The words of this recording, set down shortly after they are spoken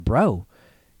bro,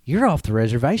 you're off the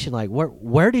reservation. Like,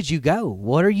 where did you go?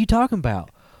 What are you talking about?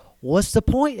 What's the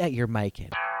point that you're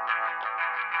making?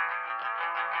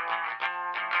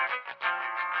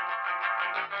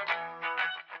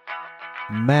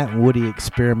 Matt Woody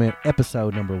Experiment,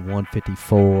 episode number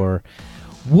 154.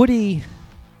 Woody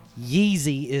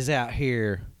Yeezy is out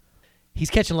here. He's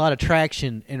catching a lot of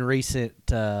traction in recent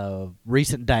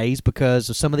days because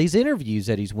of some of these interviews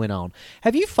that he's went on.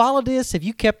 Have you followed this? Have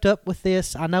you kept up with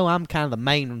this? I know I'm kind of the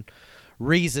main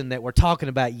reason that we're talking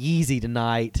about Yeezy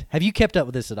tonight. Have you kept up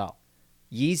with this at all?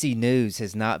 Yeezy news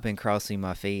has not been crossing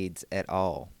my feeds at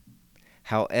all.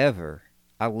 However,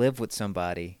 I live with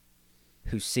somebody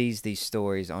who sees these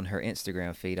stories on her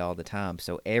Instagram feed all the time.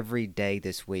 So every day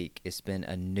this week, it's been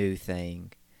a new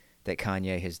thing that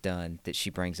Kanye has done that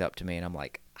she brings up to me. And I'm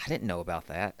like, I didn't know about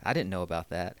that. I didn't know about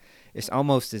that. It's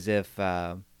almost as if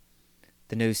the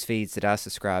news feeds that I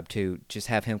subscribe to just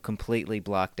have him completely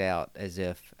blocked out, as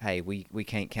if, hey, we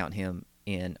can't count him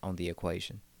in on the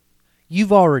equation.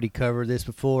 You've already covered this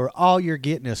before. All you're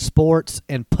getting is sports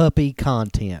and puppy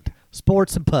content.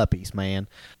 Sports and puppies, man.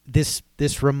 This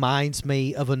reminds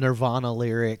me of a Nirvana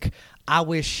lyric. I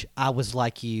wish I was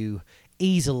like you,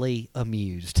 easily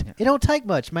amused. It don't take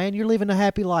much, man. You're living a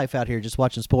happy life out here just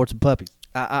watching sports and puppies.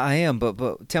 I am,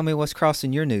 but tell me what's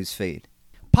crossing your news feed.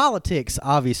 Politics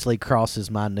obviously crosses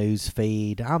my news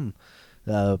feed. I'm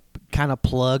kind of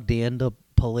plugged into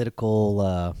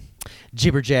political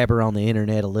jibber jabber on the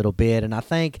internet a little bit, and I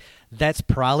think that's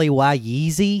probably why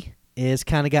Yeezy is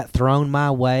kind of got thrown my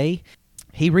way.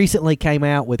 He recently came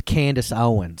out with Candace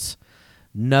Owens,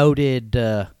 noted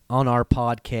on our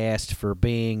podcast for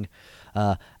being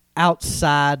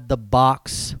outside the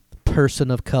box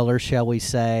person of color, shall we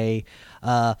say.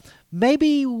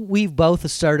 Maybe we've both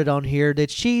asserted on here that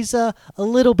she's a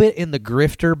little bit in the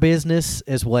grifter business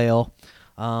as well.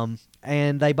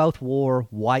 And they both wore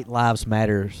White Lives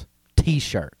Matter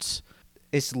T-shirts.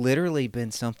 It's literally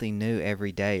been something new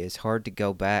every day. It's hard to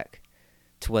go back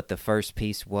to what the first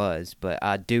piece was, but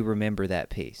I do remember that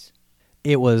piece.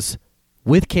 It was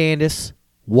with Candace,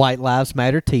 White Lives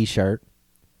Matter T-shirt.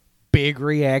 Big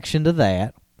reaction to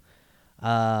that.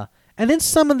 And then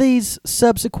some of these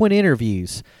subsequent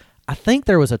interviews. I think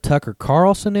there was a Tucker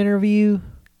Carlson interview.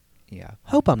 Yeah.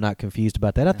 Hope I'm not confused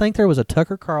about that. I think there was a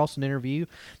Tucker Carlson interview.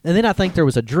 And then I think there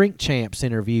was a Drink Champs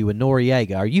interview with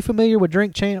Noriega. Are you familiar with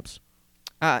Drink Champs?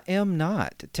 I am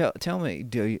not. Tell me,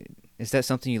 is that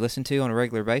something you listen to on a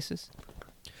regular basis?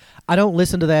 I don't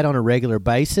listen to that on a regular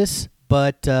basis,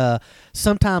 but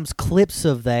sometimes clips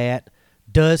of that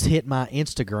does hit my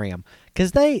Instagram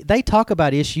because they talk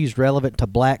about issues relevant to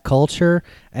black culture,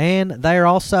 and they're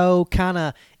also kind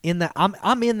of in that.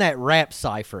 I'm in that rap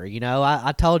cipher, you know.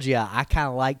 I told you I kind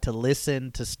of like to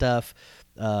listen to stuff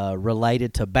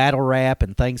related to battle rap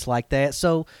and things like that.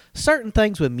 So certain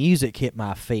things with music hit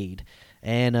my feed.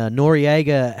 And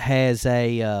Noriega has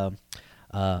a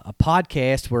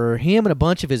podcast where him and a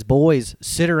bunch of his boys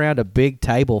sit around a big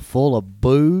table full of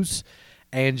booze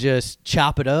and just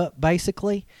chop it up,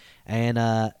 basically. And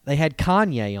they had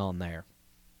Kanye on there.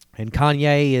 And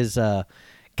Kanye is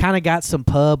kind of got some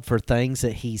pub for things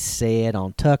that he said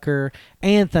on Tucker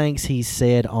and things he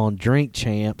said on Drink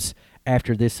Champs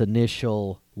after this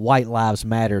initial White Lives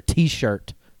Matter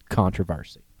T-shirt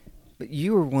controversy.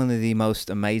 You are one of the most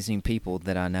amazing people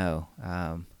that I know.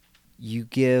 You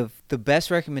give the best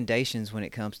recommendations when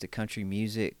it comes to country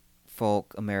music,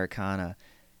 folk, Americana,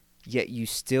 yet you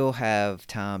still have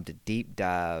time to deep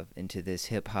dive into this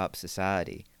hip-hop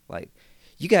society. Like,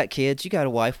 you got kids, you got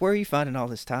a wife. Where are you finding all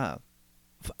this time?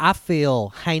 I feel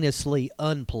heinously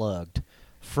unplugged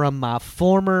from my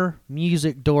former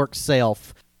music dork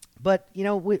self. But, you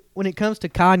know, when it comes to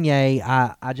Kanye,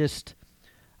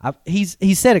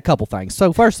 He said a couple things.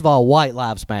 So first of all, White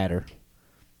Lives Matter.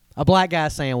 A black guy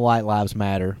saying White Lives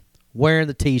Matter, wearing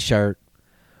the T-shirt,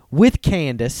 with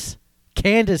Candace.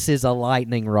 Candace is a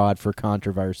lightning rod for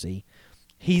controversy.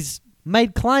 He's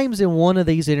made claims in one of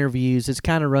these interviews. It's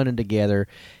kind of running together.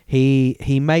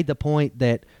 He made the point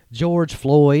that George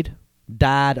Floyd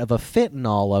died of a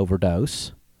fentanyl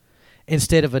overdose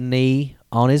instead of a knee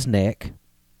on his neck.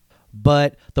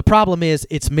 But the problem is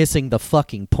it's missing the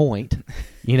fucking point,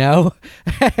 you know?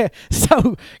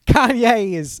 So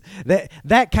Kanye is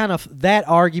that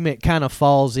argument kind of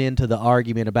falls into the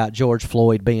argument about George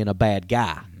Floyd being a bad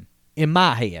guy. In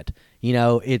my head, you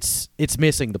know, it's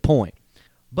missing the point.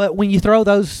 But when you throw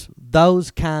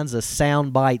those kinds of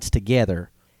sound bites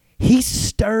together, he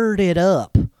stirred it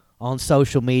up on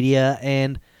social media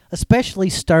and especially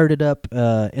stirred it up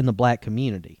in the black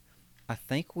community. I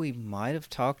think we might have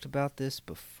talked about this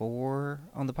before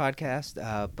on the podcast,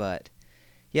 but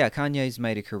Yeah, Kanye's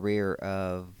made a career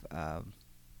of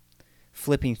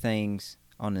flipping things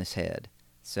on his head.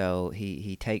 So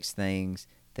he takes things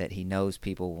that he knows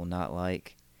people will not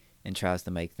like and tries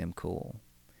to make them cool.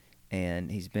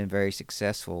 And he's been very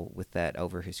successful with that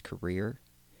over his career.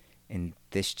 And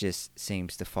this just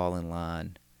seems to fall in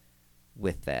line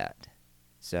with that.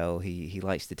 So he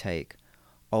likes to take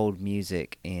old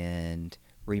music and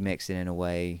remix it in a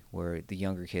way where the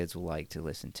younger kids will like to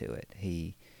listen to it.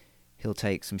 He'll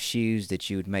take some shoes that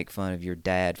you would make fun of your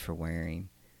dad for wearing,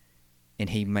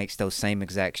 and he makes those same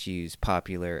exact shoes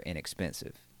popular and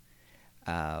expensive.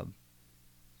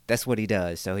 That's what he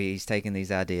does. So he's taking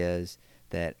these ideas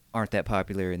that aren't that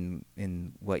popular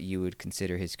in what you would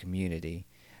consider his community,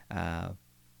 and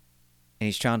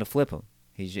he's trying to flip them.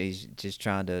 He's just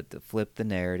trying to flip the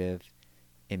narrative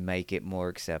and make it more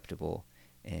acceptable,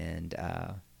 and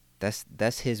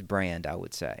that's his brand, I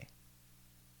would say.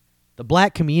 The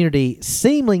black community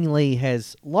seemingly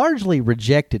has largely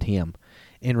rejected him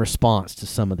in response to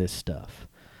some of this stuff.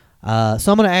 So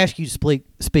I'm going to ask you to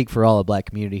speak for all the black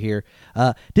community here.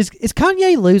 Is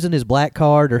Kanye losing his black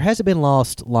card, or has it been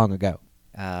lost long ago?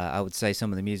 I would say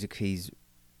some of the music he's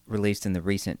released in the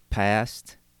recent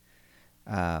past,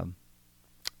 not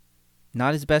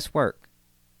his best work,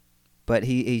 but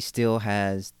he still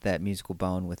has that musical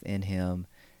bone within him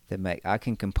that I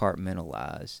can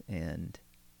compartmentalize, and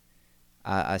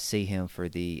I see him for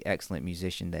the excellent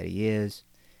musician that he is.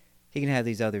 He can have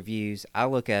these other views. I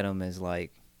look at him as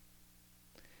like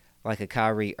a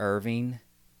Kyrie Irving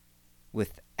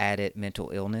with added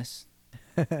mental illness.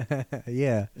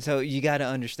 Yeah. So you got to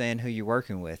understand who you're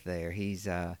working with there. He's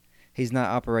not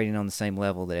operating on the same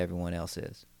level that everyone else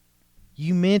is.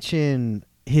 You mentioned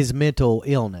his mental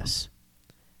illness,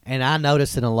 and I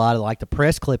noticed in a lot of like the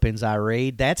press clippings I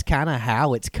read, that's kind of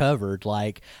how it's covered.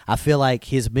 Like, I feel like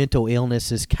his mental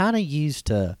illness is kind of used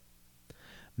to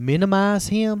minimize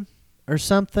him or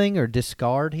something, or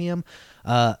discard him.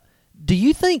 Do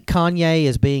you think Kanye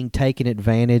is being taken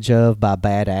advantage of by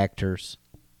bad actors?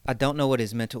 I don't know what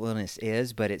his mental illness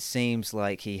is, but it seems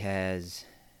like he has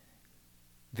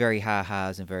very high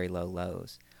highs and very low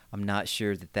lows. I'm not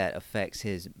sure that affects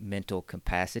his mental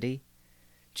capacity,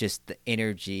 just the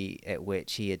energy at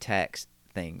which he attacks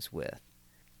things with.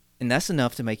 And that's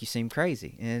enough to make you seem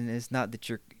crazy. And it's not that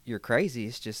you're crazy,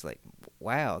 it's just like,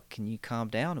 wow, can you calm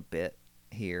down a bit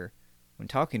here when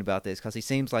talking about this? Because he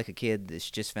seems like a kid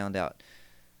that's just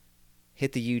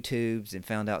hit the YouTubes and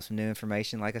found out some new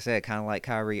information. Like I said, kind of like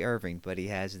Kyrie Irving, but he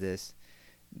has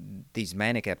these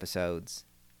manic episodes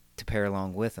to pair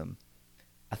along with him.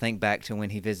 I think back to when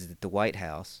he visited the White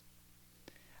House.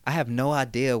 I have no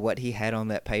idea what he had on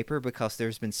that paper because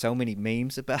there's been so many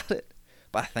memes about it.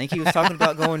 But I think he was talking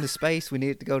about going to space. We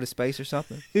needed to go to space or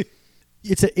something.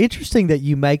 It's interesting that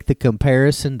you make the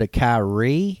comparison to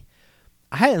Kyrie.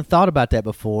 I hadn't thought about that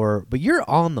before, but you're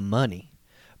on the money,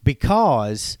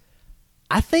 because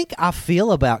I think I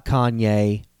feel about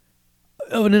Kanye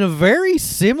in a very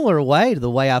similar way to the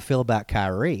way I feel about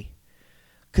Kyrie.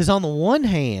 Because on the one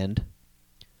hand,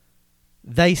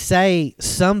 they say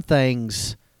some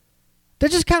things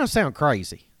that just kind of sound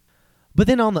crazy. But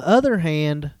then on the other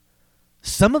hand,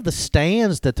 some of the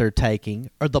stands that they're taking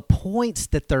are the points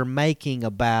that they're making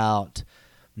about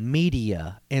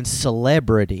media and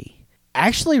celebrity.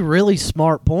 Actually really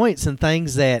smart points and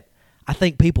things that I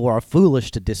think people are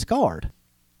foolish to discard.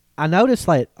 I noticed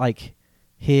like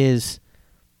his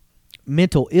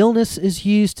mental illness is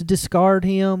used to discard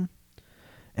him.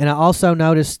 And I also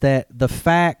noticed that the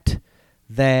fact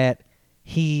that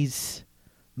he's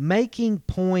making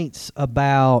points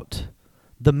about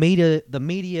the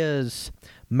media's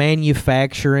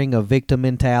manufacturing of victim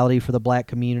mentality for the black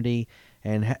community,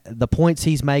 and the points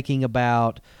he's making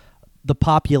about the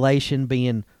population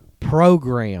being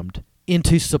programmed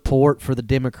into support for the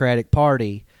Democratic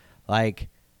Party, like,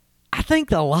 I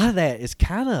think a lot of that is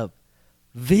kind of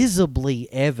visibly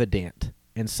evident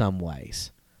in some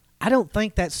ways. I don't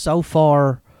think that's so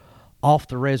far off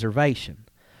the reservation.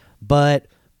 But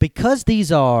because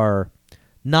these are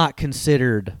not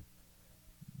considered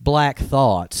black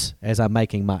thoughts, as I'm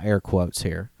making my air quotes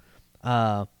here,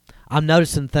 I'm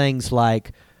noticing things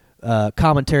like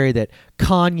commentary that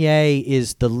Kanye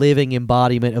is the living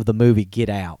embodiment of the movie Get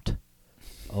Out.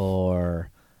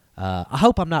 Or I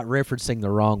hope I'm not referencing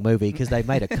the wrong movie, because they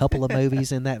made a couple of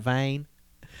movies in that vein.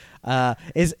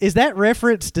 Is that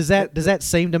reference? Does that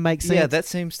seem to make sense? Yeah, that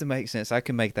seems to make sense. I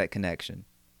can make that connection.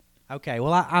 Okay,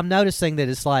 well, I'm noticing that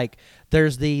it's like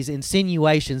there's these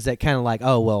insinuations that kind of like,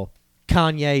 oh, well,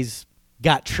 Kanye's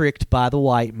got tricked by the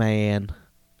white man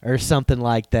or something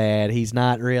like that. He's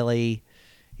not really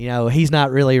he's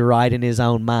not really right in his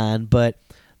own mind, but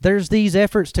there's these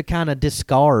efforts to kind of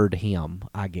discard him,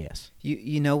 I guess.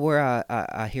 You know where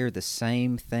I hear the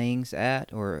same things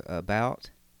at or about?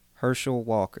 Herschel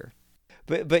Walker.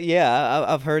 But yeah,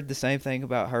 I've heard the same thing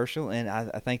about Herschel, and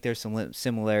I think there's some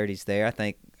similarities there. I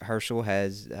think Herschel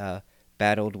has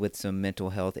battled with some mental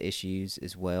health issues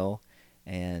as well,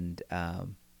 and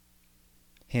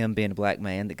him being a black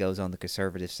man that goes on the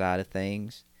conservative side of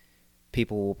things,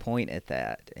 people will point at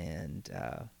that and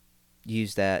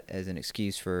use that as an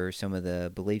excuse for some of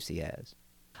the beliefs he has.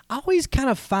 I always kind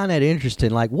of find that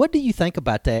interesting. Like, what do you think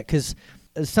about that? Because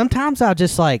sometimes I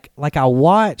just like I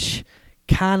watch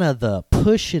kind of the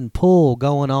push and pull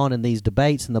going on in these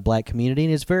debates in the black community,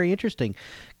 and it's very interesting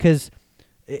because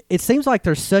it seems like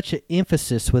there's such an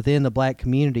emphasis within the black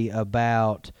community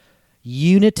about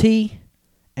unity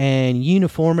and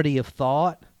uniformity of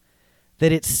thought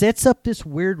that it sets up this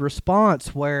weird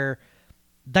response where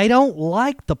they don't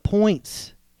like the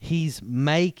points he's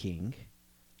making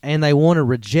and they want to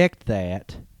reject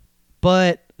that.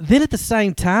 But then at the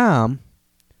same time,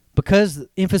 because the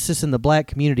emphasis in the black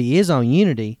community is on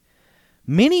unity,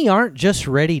 many aren't just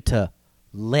ready to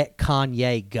let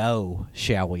Kanye go,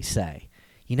 shall we say.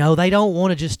 They don't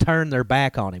want to just turn their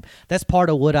back on him. That's part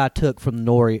of what I took from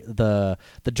the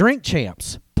Drink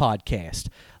Champs podcast.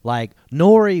 Like,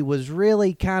 Nori was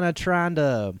really kind of trying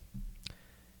to...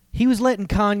 He was letting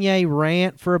Kanye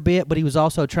rant for a bit, but he was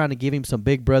also trying to give him some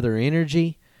big brother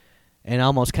energy and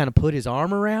almost kind of put his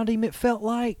arm around him, it felt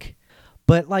like.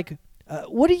 But, like...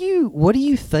 What do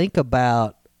you think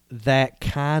about that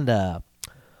kind of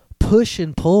push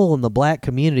and pull in the black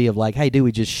community of like, hey, do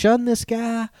we just shun this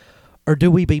guy, or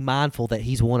do we be mindful that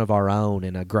he's one of our own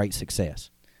and a great success?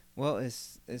 Well,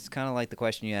 it's kind of like the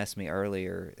question you asked me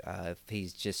earlier, if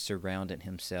he's just surrounding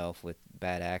himself with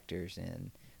bad actors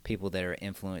and people that are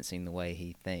influencing the way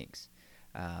he thinks.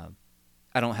 I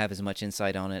don't have as much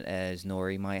insight on it as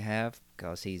Nori might have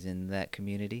because he's in that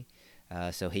community.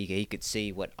 So he could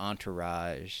see what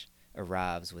entourage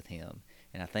arrives with him.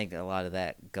 And I think a lot of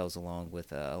that goes along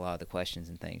with a lot of the questions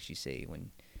and things you see. When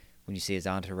you see his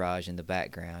entourage in the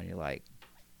background, you're like,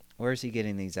 where's he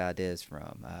getting these ideas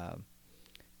from?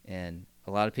 And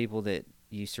a lot of people that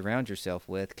you surround yourself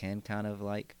with can kind of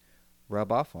like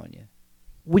rub off on you.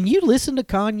 When you listen to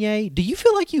Kanye, do you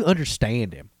feel like you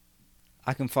understand him?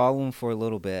 I can follow him for a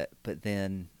little bit, but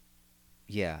then...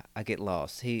 yeah, I get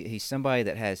lost. He's somebody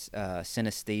that has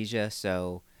synesthesia,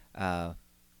 so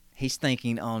he's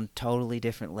thinking on totally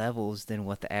different levels than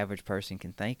what the average person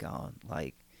can think on.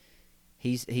 Like,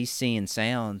 he's seeing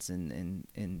sounds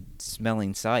and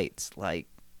smelling sights. Like,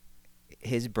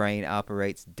 his brain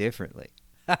operates differently.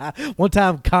 One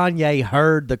time Kanye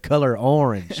heard the color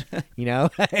orange.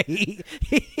 he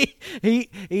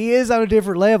is on a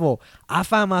different level. I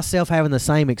find myself having the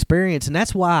same experience, and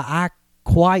that's why I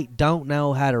quite don't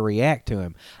know how to react to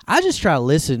him. I just try to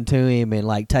listen to him and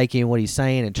like take in what he's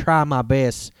saying and try my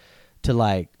best to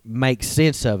like make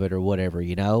sense of it or whatever,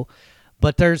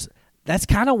 But that's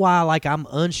kind of why like I'm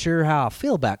unsure how I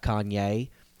feel about Kanye,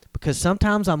 because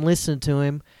sometimes I'm listening to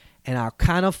him and I'll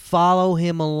kind of follow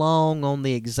him along on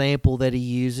the example that he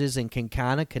uses and can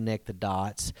kind of connect the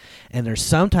dots. And there's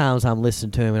sometimes I'm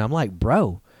listening to him and I'm like,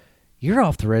 bro, you're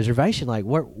off the reservation. Like,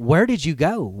 where did you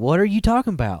go? What are you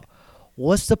talking about?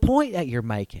 What's the point that you're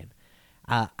making?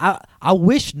 I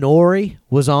wish Nori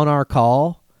was on our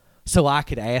call so I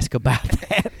could ask about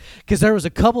that, because there was a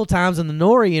couple times in the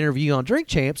Nori interview on Drink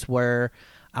Champs where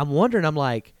I'm wondering, I'm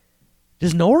like,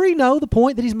 does Nori know the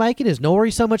point that he's making? Is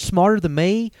Nori so much smarter than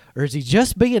me, or is he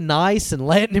just being nice and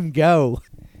letting him go?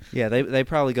 Yeah, they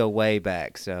probably go way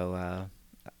back, so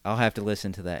I'll have to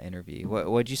listen to that interview.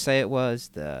 What'd you say it was?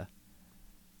 The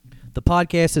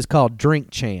podcast is called Drink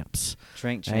Champs.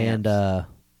 Drink Champs. And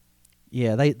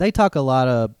yeah, they talk a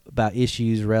lot about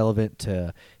issues relevant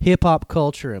to hip hop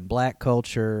culture and black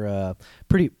culture.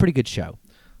 Pretty good show.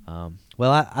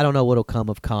 Well, I don't know what'll come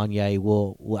of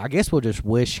Kanye. I guess we'll just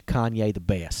wish Kanye the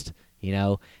best.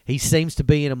 He seems to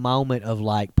be in a moment of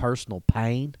like personal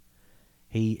pain.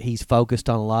 He's focused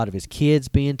on a lot of his kids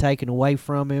being taken away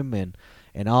from him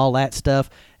and all that stuff.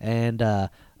 And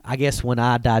I guess when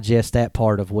I digest that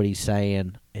part of what he's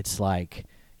saying, it's like,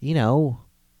 maybe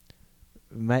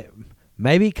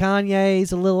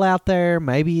Kanye's a little out there.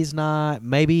 Maybe he's not.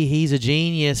 Maybe he's a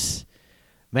genius.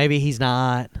 Maybe he's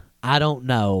not. I don't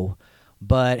know.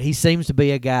 But he seems to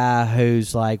be a guy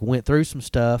who's like went through some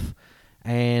stuff,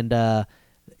 and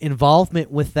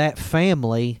involvement with that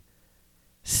family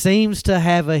seems to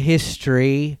have a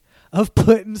history of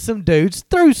putting some dudes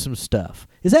through some stuff.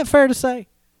 Is that fair to say?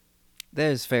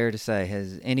 That is fair to say.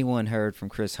 Has anyone heard from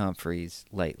Chris Humphreys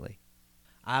lately?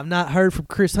 I've not heard from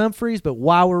Chris Humphreys, but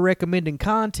while we're recommending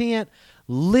content,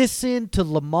 listen to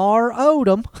Lamar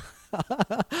Odom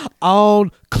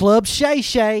on Club Shay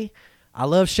Shay. I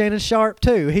love Shannon Sharp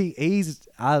too.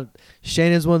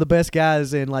 Shannon's one of the best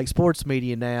guys in like sports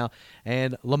media now,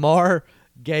 and Lamar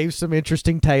gave some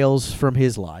interesting tales from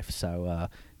his life. So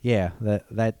yeah,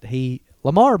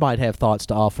 Lamar might have thoughts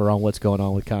to offer on what's going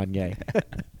on with Kanye.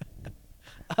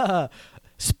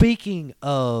 Speaking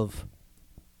of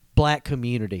black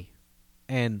community,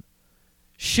 and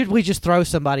should we just throw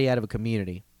somebody out of a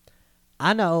community?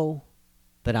 I know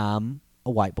that I'm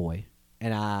a white boy,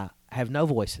 and I have no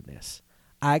voice in this.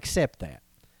 I accept that.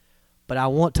 But I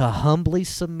want to humbly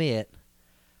submit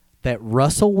that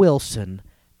Russell Wilson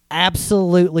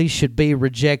absolutely should be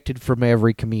rejected from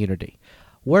every community.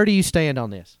 Where do you stand on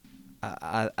this?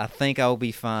 I think I'll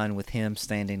be fine with him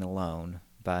standing alone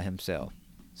by himself.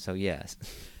 So, yes.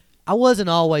 I wasn't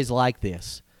always like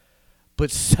this,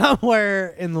 but somewhere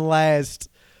in the last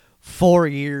 4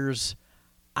 years,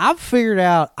 I've figured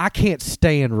out I can't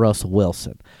stand Russell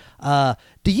Wilson. Do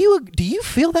you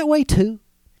feel that way too?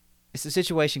 It's a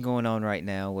situation going on right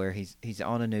now where he's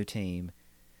on a new team.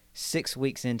 6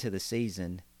 weeks into the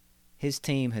season, his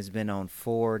team has been on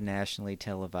 4 nationally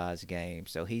televised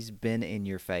games. So he's been in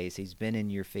your face. He's been in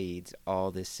your feeds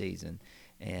all this season.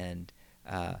 And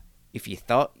if you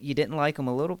thought you didn't like him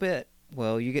a little bit,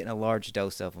 well, you're getting a large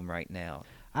dose of him right now.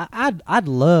 I'd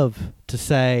love to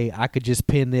say I could just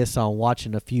pin this on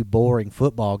watching a few boring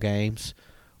football games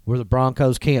where the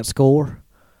Broncos can't score.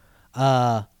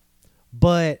 But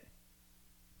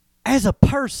as a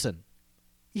person,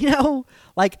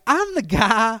 like I'm the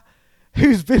guy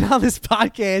who's been on this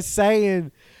podcast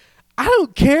saying, I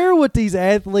don't care what these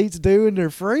athletes do in their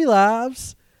free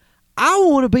lives. I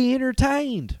want to be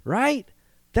entertained, right?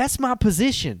 That's my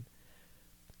position.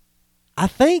 I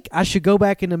think I should go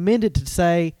back and amend it to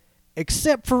say,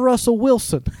 except for Russell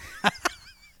Wilson.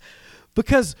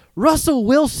 Because Russell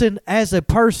Wilson as a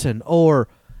person, or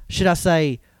should I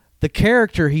say the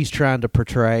character he's trying to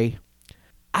portray,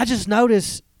 I just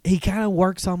notice he kind of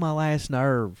works on my last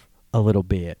nerve a little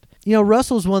bit.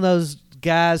 Russell's one of those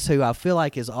guys who I feel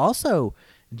like has also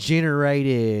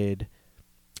generated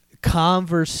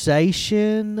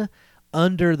conversation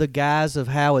under the guise of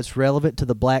how it's relevant to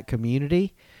the black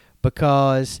community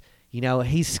because,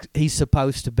 he's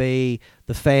supposed to be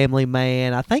the family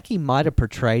man. I think he might have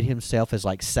portrayed himself as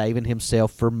like saving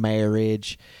himself for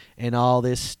marriage and all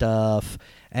this stuff.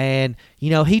 And,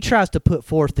 he tries to put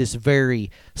forth this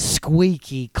very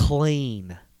squeaky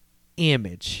clean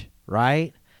image,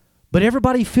 right? But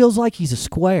everybody feels like he's a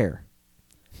square.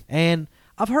 And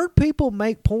I've heard people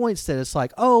make points that it's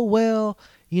like, oh, well,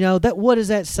 that what does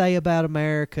that say about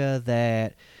America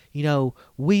that,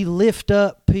 we lift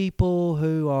up people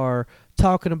who are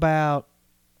talking about,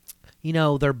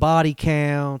 their body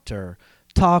count or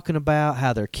talking about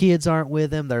how their kids aren't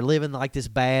with them. They're living like this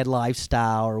bad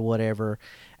lifestyle or whatever.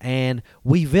 And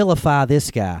we vilify this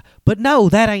guy. But no,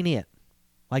 that ain't it.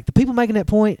 Like the people making that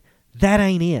point, that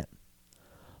ain't it.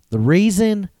 The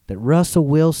reason that Russell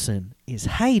Wilson is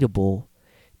hateable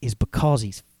is because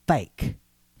he's fake.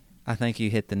 I think you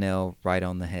hit the nail right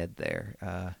on the head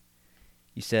there.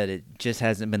 You said it just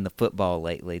hasn't been the football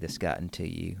lately that's gotten to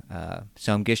you.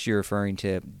 So I guess you're referring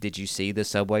to, did you see the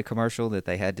Subway commercial that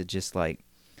they had to just like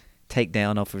take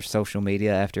down off of social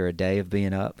media after a day of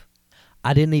being up?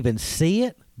 I didn't even see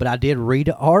it, but I did read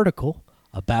an article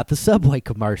about the Subway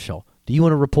commercial. Do you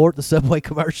want to report the Subway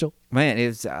commercial? Man, it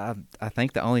was. I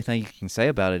think the only thing you can say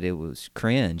about it, it was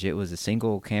cringe. It was a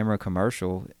single camera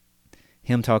commercial,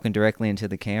 him talking directly into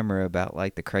the camera about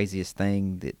like the craziest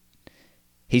thing that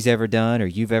he's ever done or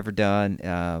you've ever done.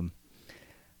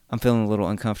 I'm feeling a little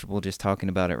uncomfortable just talking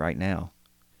about it right now.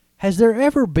 Has there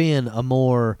ever been a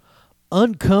more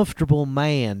uncomfortable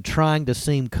man trying to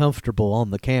seem comfortable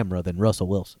on the camera than Russell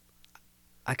Wilson?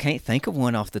 I can't think of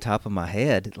one off the top of my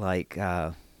head. Like,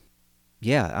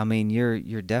 yeah, I mean,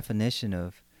 your definition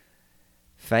of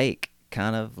fake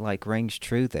kind of like rings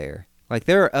true there. Like,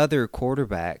 there are other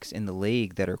quarterbacks in the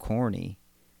league that are corny,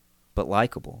 but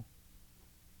likable.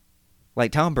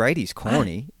 Like, Tom Brady's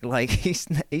corny. Like,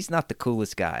 he's not the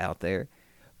coolest guy out there,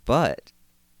 but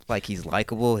like he's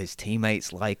likable. His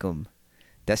teammates like him.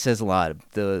 That says a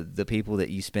lot. The people that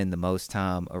you spend the most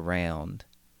time around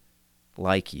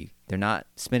like you. They're not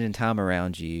spending time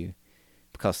around you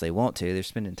because they want to. They're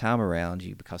spending time around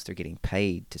you because they're getting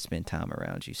paid to spend time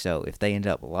around you. So if they end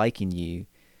up liking you,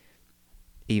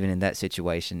 even in that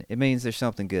situation, it means there's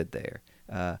something good there.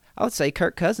 I would say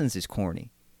Kirk Cousins is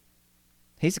corny.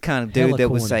 He's the kind of dude Hella that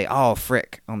would corny. say, "Oh,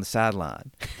 frick," on the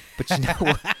sideline. But you know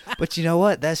what? But you know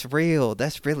what? That's real.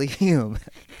 That's really him.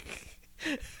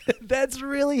 That's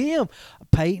really him.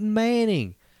 Peyton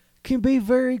Manning can be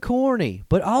very corny,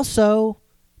 but also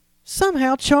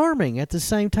somehow charming at the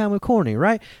same time with corny,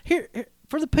 right? Here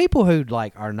for the people who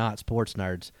like are not sports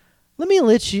nerds, let me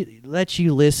let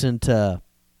you listen to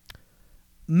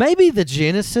maybe the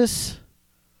genesis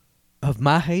of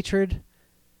my hatred,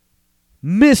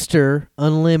 Mr.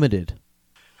 Unlimited.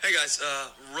 Hey guys,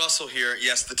 Russell here.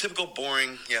 Yes, the typical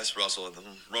boring, yes, Russell, the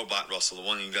robot Russell, the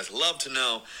one you guys love to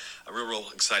know. Real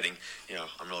exciting. You know,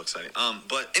 I'm real exciting.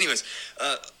 But anyways,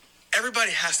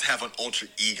 everybody has to have an alter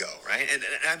ego, right? And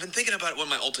I've been thinking about what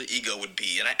my alter ego would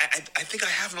be, and I think I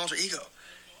have an alter ego.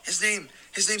 His name's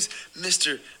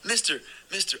Mr.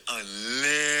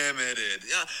 Unlimited.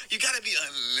 Yeah, you gotta be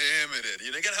unlimited.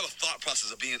 You know, you gotta have a thought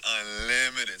process of being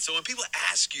unlimited. So when people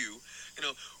ask you, you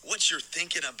know, what you're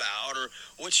thinking about or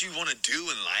what you want to do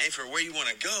in life or where you want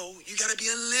to go, you got to be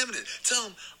unlimited. Tell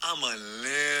them, I'm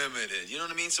unlimited. You know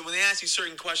what I mean? So when they ask you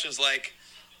certain questions like,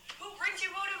 who brings you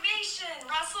motivation,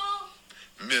 Russell?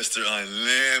 Mr.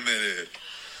 Unlimited.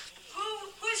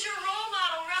 Who's your role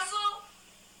model, Russell?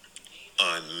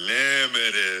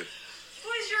 Unlimited.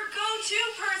 Who's your go-to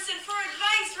person for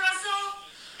advice, Russell?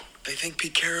 They think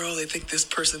Pete Carroll, they think this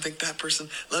person, think that person.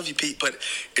 Love you, Pete, but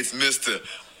it's Mr.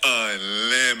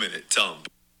 Unlimited. Tell them.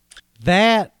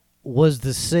 That was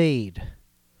the seed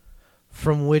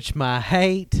from which my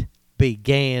hate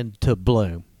began to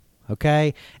bloom.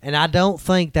 Okay? And I don't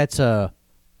think that's a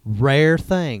rare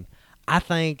thing. I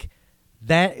think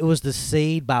that it was the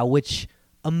seed by which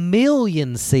a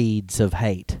million seeds of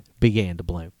hate began to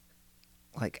bloom.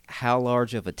 Like, how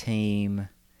large of a team?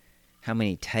 How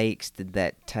many takes did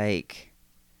that take?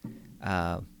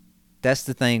 That's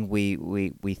the thing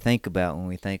we think about when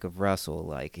we think of Russell.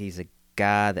 Like, he's a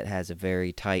guy that has a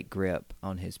very tight grip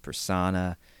on his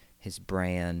persona, his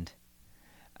brand.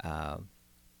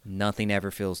 Nothing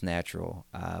ever feels natural.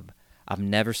 I've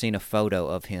never seen a photo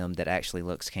of him that actually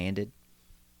looks candid.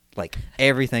 Like,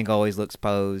 everything always looks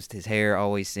posed. His hair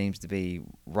always seems to be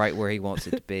right where he wants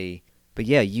it to be. But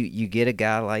yeah, you get a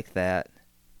guy like that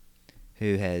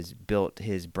who has built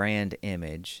his brand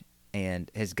image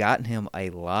and has gotten him a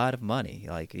lot of money.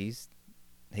 Like, he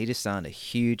just signed a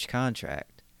huge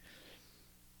contract.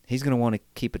 He's going to want to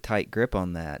keep a tight grip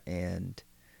on that, and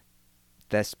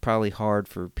that's probably hard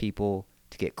for people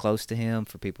to get close to him,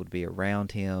 for people to be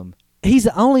around him. He's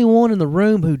the only one in the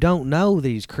room who don't know that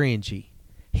he's cringy.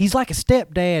 He's like a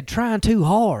stepdad trying too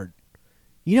hard.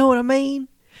 You know what I mean?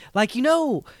 Like, you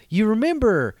know, you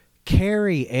remember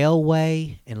Carrie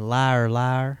Elway in Liar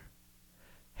Liar?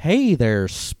 Hey there,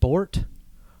 sport.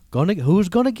 Who's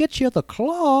gonna get you the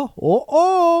claw?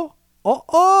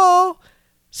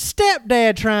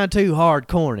 Stepdad trying too hard,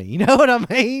 corny. You know what I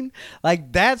mean?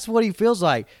 Like, that's what he feels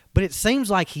like. But it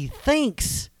seems like he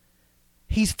thinks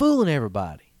he's fooling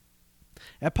everybody.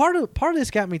 And part of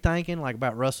this got me thinking, like,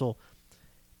 about Russell.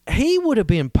 He would have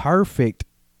been perfect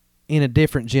in a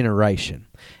different generation.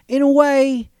 In a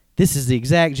way, this is the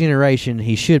exact generation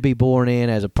he should be born in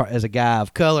as a guy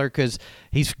of color, because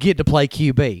he's getting to play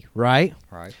QB, right?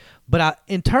 Right. But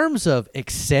in terms of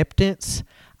acceptance,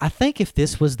 I think if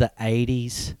this was the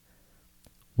 80s,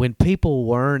 when people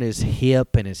weren't as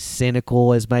hip and as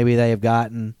cynical as maybe they have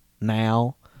gotten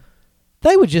now,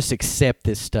 they would just accept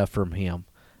this stuff from him.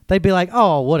 They'd be like,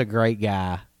 oh, what a great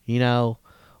guy, you know?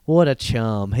 What a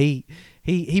chum. He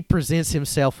presents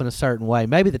himself in a certain way.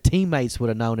 Maybe the teammates would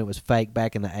have known it was fake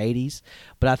back in the 80s,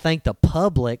 but I think the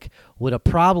public would have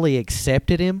probably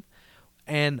accepted him.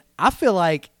 And I feel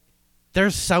like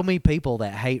there's so many people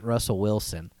that hate Russell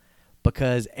Wilson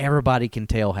because everybody can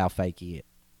tell how fake he is.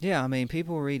 Yeah, I mean,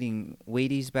 people were reading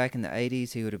Wheaties back in the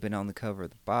 80s. He would have been on the cover of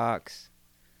the box.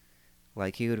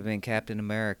 Like, he would have been Captain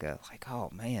America. Like, oh,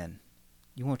 man,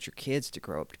 you want your kids to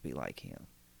grow up to be like him.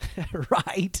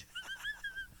 Right.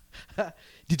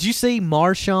 Did you see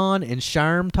Marshawn and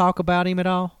Sherm talk about him at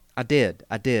all? I did,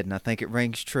 and I think it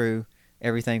rings true.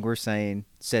 Everything we're saying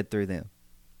said through them.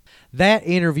 That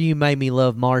interview made me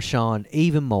love Marshawn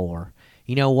even more.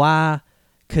 You know why?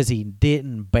 Because he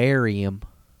didn't bury him.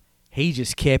 He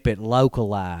just kept it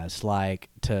localized.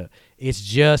 It's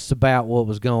just about what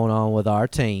was going on with our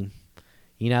team.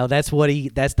 You know, that's the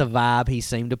vibe he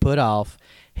seemed to put off.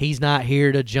 He's not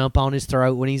here to jump on his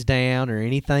throat when he's down or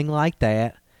anything like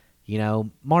that. You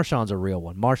know, Marshawn's a real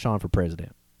one. Marshawn for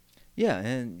president. Yeah,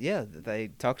 and they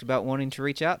talked about wanting to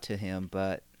reach out to him,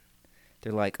 but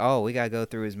they're like, oh, we got to go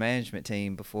through his management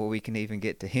team before we can even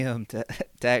get to him to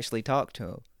actually talk to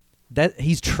him. That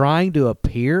he's trying to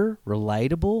appear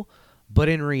relatable, But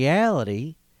in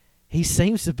reality, he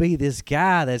seems to be this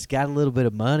guy that's got a little bit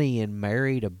of money and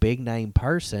married a big name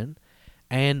person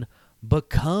and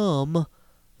become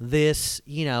this,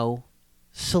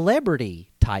 celebrity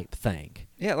type thing.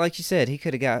 Yeah, like you said, he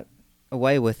could have got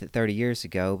away with it 30 years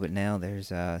ago, but now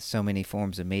there's so many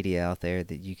forms of media out there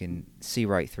that you can see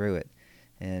right through it.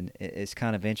 And it's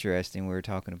kind of interesting. We were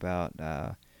talking about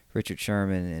Richard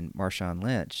Sherman and Marshawn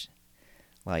Lynch.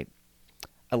 Like,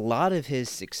 a lot of his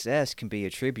success can be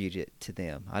attributed to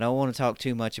them. I don't want to talk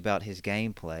too much about his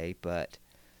gameplay, but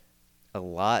a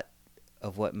lot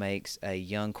of what makes a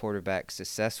young quarterback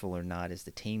successful or not is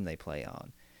the team they play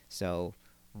on. So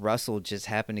Russell just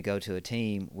happened to go to a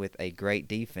team with a great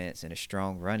defense and a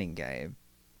strong running game,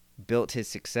 built his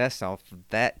success off of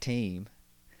that team,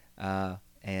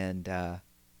 and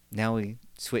now he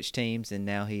switched teams, and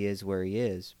now he is where he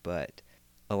is. But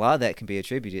a lot of that can be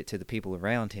attributed to the people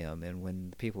around him, and when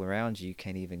the people around you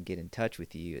can't even get in touch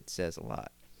with you, it says a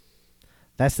lot.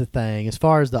 That's the thing. As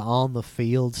far as the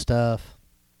on-the-field stuff,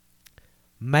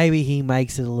 maybe he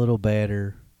makes it a little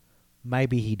better.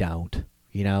 Maybe he don't.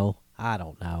 I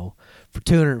don't know. For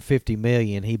 $250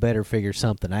 million, he better figure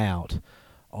something out,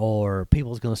 or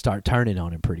people's going to start turning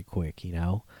on him pretty quick.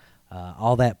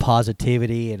 All that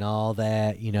positivity and all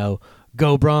that.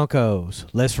 Go Broncos,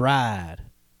 let's ride.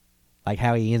 Like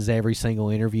how he ends every single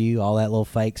interview, all that little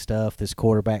fake stuff. This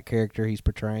quarterback character he's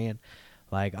portraying,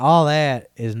 like all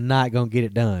that is not going to get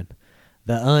it done.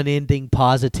 The unending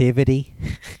positivity.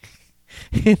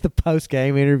 In the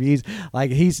post-game interviews,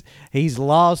 like he's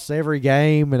lost every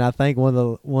game, and I think one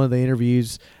of the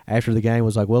interviews after the game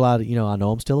was like, "Well, I know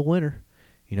I'm still a winner,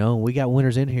 we got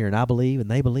winners in here, and I believe,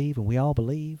 and they believe, and we all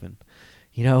believe, and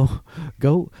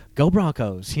go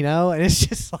Broncos, and it's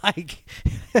just like,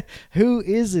 who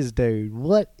is this dude?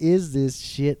 What is this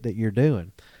shit that you're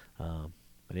doing?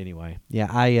 But anyway, yeah,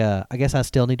 I guess I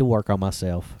still need to work on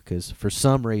myself because for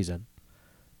some reason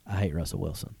I hate Russell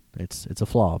Wilson. It's a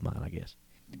flaw of mine, I guess.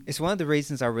 It's one of the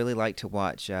reasons I really like to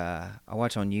watch. I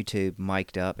watch on YouTube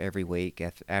Mic'd Up every week.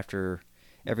 After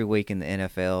every week in the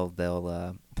NFL,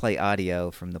 they'll play audio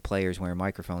from the players wearing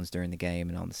microphones during the game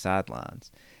and on the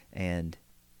sidelines. And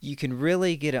you can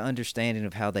really get an understanding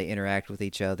of how they interact with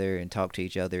each other and talk to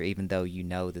each other, even though you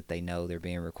know that they know they're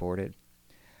being recorded.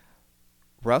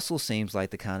 Russell seems like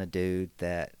the kind of dude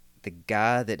that the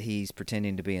guy that he's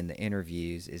pretending to be in the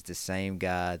interviews is the same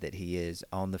guy that he is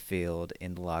on the field,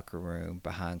 in the locker room,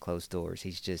 behind closed doors.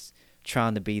 He's just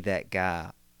trying to be that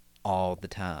guy all the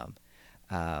time.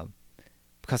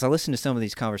 Because I listen to some of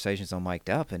these conversations on Mic'd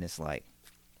Up, and it's like,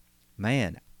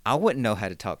 man, I wouldn't know how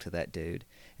to talk to that dude.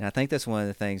 And I think that's one of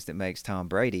the things that makes Tom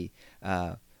Brady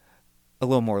a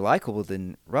little more likable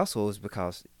than Russell is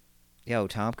because,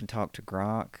 Tom can talk to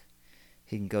Gronk.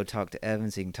 He can go talk to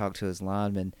Evans. He can talk to his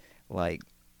linemen. Like,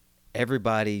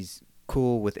 everybody's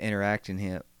cool with interacting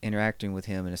with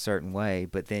him in a certain way,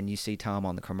 but then you see Tom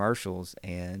on the commercials,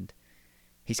 and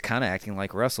he's kind of acting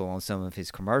like Russell on some of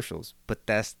his commercials.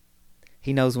 But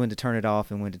he knows when to turn it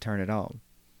off and when to turn it on.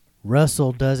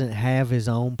 Russell doesn't have his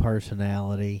own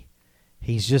personality.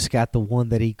 He's just got the one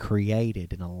that he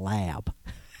created in a lab.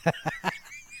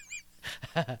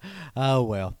 Oh,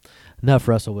 well. Enough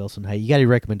Russell Wilson. Hey, you got any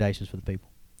recommendations for the people?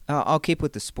 I'll keep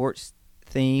with the sports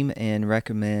theme and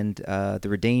recommend The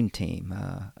Redeem Team,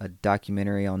 a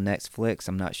documentary on Netflix.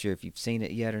 I'm not sure if you've seen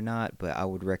it yet or not, but I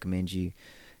would recommend you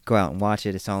go out and watch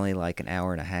it. It's only like an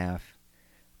hour and a half.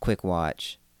 Quick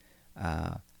watch.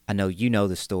 I know you know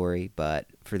the story, but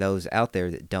for those out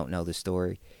there that don't know the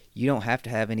story, you don't have to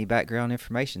have any background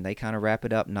information. They kind of wrap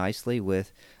it up nicely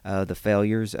with the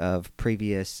failures of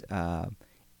previous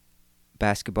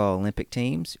basketball Olympic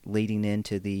teams leading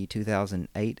into the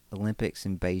 2008 Olympics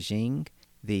in Beijing.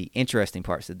 The interesting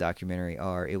parts of the documentary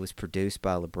are it was produced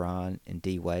by LeBron and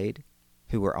D. Wade,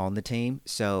 who were on the team.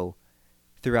 So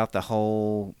throughout the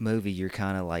whole movie, you're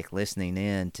kind of like listening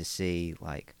in to see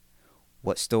like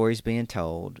what story's being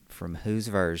told from whose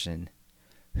version,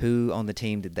 who on the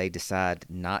team did they decide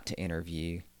not to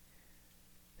interview,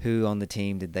 who on the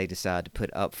team did they decide to put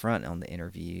up front on the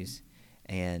interviews,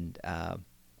 and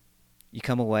you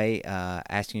come away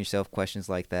asking yourself questions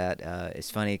like that.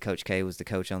 It's funny, Coach K was the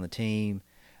coach on the team,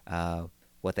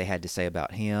 what they had to say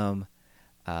about him,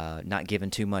 not giving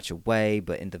too much away,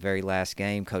 but in the very last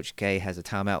game, Coach K has a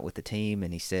timeout with the team,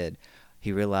 and he said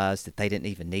he realized that they didn't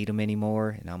even need him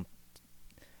anymore, and I'm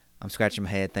scratching my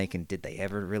head thinking, did they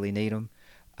ever really need him?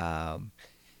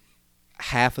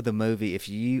 Half of the movie, if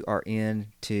you are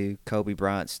into Kobe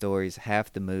Bryant stories,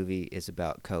 half the movie is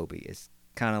about Kobe. It's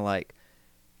kind of like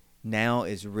now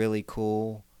is really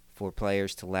cool for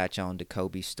players to latch on to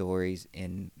Kobe stories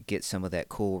and get some of that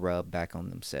cool rub back on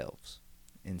themselves.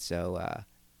 And so,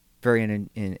 very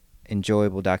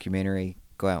enjoyable documentary.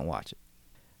 Go out and watch it.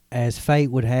 As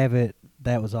fate would have it,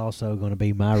 that was also going to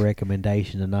be my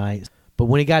recommendation tonight. But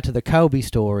when he got to the Kobe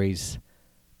stories,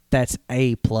 that's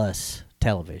A-plus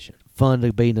television. Fun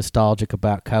to be nostalgic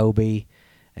about Kobe.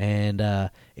 And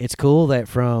it's cool that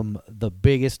from the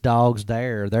biggest dogs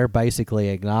there, they're basically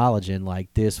acknowledging,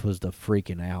 like, this was the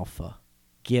freaking alpha.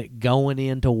 Going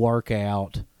in to work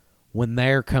out when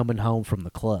they're coming home from the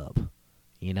club,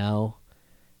 you know?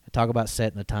 Talk about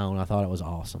setting the tone. I thought it was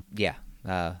awesome. Yeah.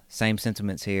 Same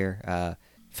sentiments here.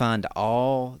 Find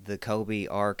all the Kobe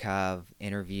archive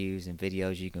interviews and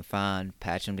videos you can find,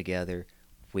 patch them together.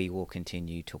 We will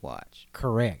continue to watch.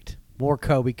 Correct. More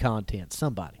Kobe content.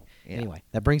 Somebody. Yeah. Anyway,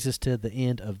 that brings us to the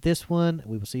end of this one.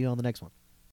 We will see you on the next one.